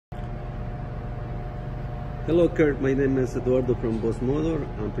Hello Kurt, my name is Eduardo from Boss Motor.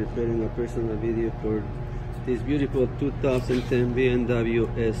 I'm preparing a personal video for this beautiful 2010 BMW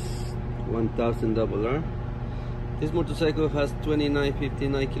S1000RR. This motorcycle has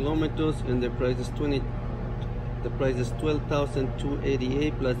 2959 kilometers and the price is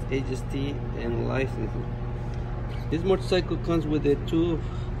 $12,288 plus HST and licensing. This motorcycle comes with the two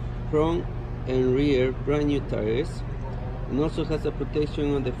front and rear brand new tires, and also has a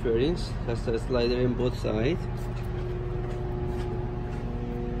protection on the fairings, has a slider on both sides.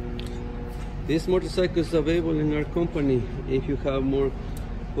 This motorcycle is available in our company. If you have more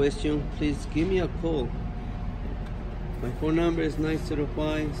questions, please give me a call. My phone number is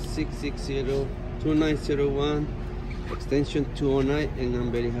 905-660-2901, extension 209, and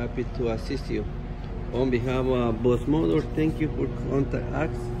I'm very happy to assist you. On behalf of Boss Motor, thank you for contacting us.